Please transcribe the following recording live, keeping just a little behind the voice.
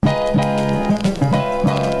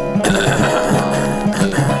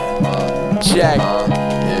check.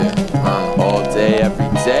 All day, every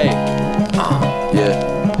day. Yeah.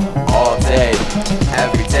 All day,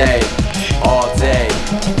 every day. All day,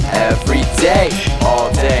 every day.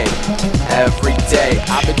 All day, every day.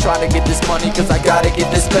 I've been trying to get this money cause I gotta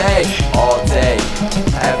get this pay. All day,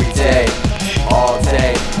 every day. All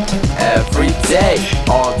day, every day.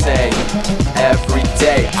 All day, every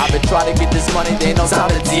day. I've been trying to get this money, there ain't no time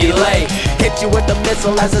to delay. Hit you with the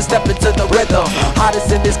missile as I step into the rhythm.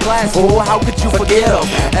 Hottest in this class, fool, how could you forget him?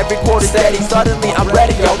 Every quarter steady, suddenly I'm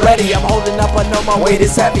ready already. I'm holding up, I know my weight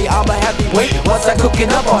is heavy. I'm a heavyweight once I'm cooking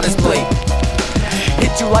up on this plate.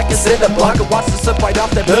 Hit you like a cinder block and watch the slip right off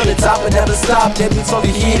that building top and never stop. Then we slowly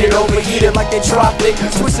heated, overheated like they tropic.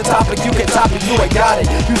 Switch the topic, you can top it, you ain't got it.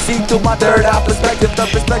 You see through my third eye perspective, the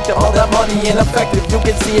perspective, all that money ineffective. You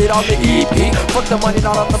can see it on the EP. Fuck the money,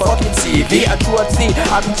 not on the fucking TV. A true MC,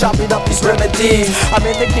 I be chopping up these remedies. I'm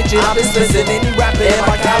in the kitchen, I'm just listening, any rapping in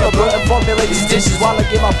my caliber and formulate these dishes while I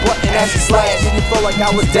get my button as you slash. And you feel like I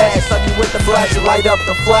was dash, study with the flash and light up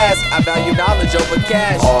the flash. I value knowledge over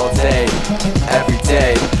cash. All day, every day.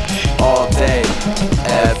 All day,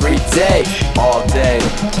 every day, all day,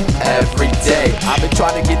 every day. I've been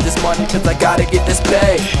trying to get this money cause I gotta get this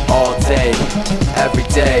pay. All day, every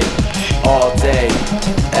day, all day,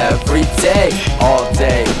 every day, all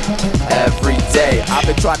day, every day. I've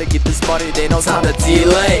been trying to get this money, there ain't no time to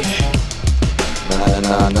delay.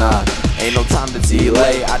 Nah, ain't no time to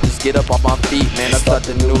delay. I just get up on my feet, man, I start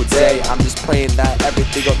the new day. I'm just praying that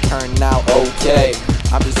everything will turn out okay.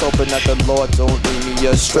 I'm just hoping that the Lord don't lead me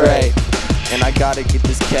astray. And I gotta get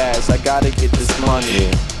this cash, I gotta get this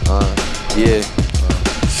money.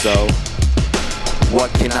 So,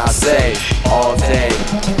 what can I say? All day,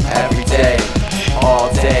 every day.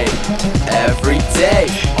 All day, every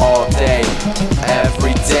day. All day,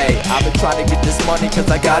 every day. I've been trying to get this money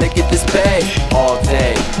cause I gotta get this pay. All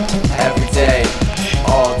day, every day.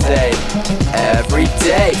 All day, every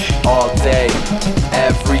day. All day,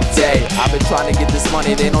 every day. I've been trying to get this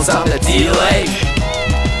money, there ain't no time to delay.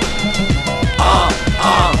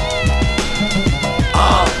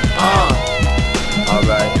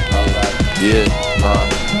 Alright, yeah,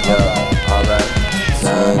 alright.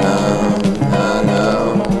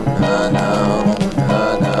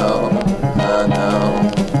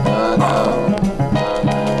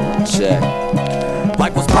 Check.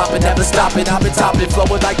 Life was poppin', never stoppin', I've been toppin',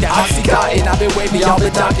 flowin' like the Oxycontin. I've been wavy, y'all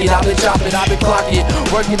been dockin', I've been choppin', I've been clockin',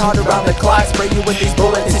 working hard around the clock, spray you with these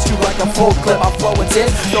bullets, hit you like a full clip, I'm flowin'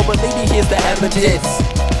 tense. Don't believe me, here's the evidence.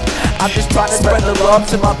 I'm just trying to spread the love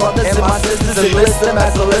to my brothers and my sisters and list them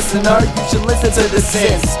as a listener. You should listen to the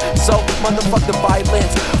sense. So motherfuck the violence.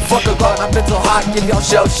 Fuck a God, my mental hot. Give y'all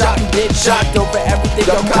shell shock and get shocked over everything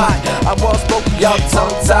y'all caught. I'm well spoken, y'all tongue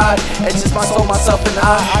tied. It's just my soul, myself, and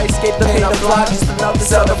I escape the pain of fly, just enough to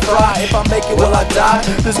sell the fry. If I make it, will I die?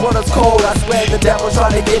 This world is cold. I swear the devil's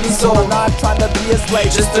trying to get me sold. I'm not trying to be a slave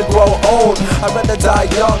just to grow old. I'd rather die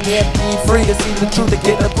young and be free to see the truth and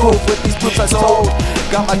get the proof. With these proofs I told,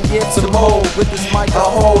 got my gifts to mold. With this mic I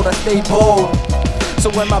hold, I stay bold. So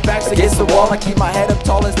when my back's against the wall, I keep my head up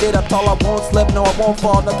tall and stay up tall. I won't slip, no I won't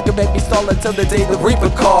fall. Nothing can make me stall until the day the reaper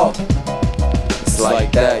call. It's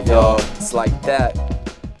like that, y'all. It's like that.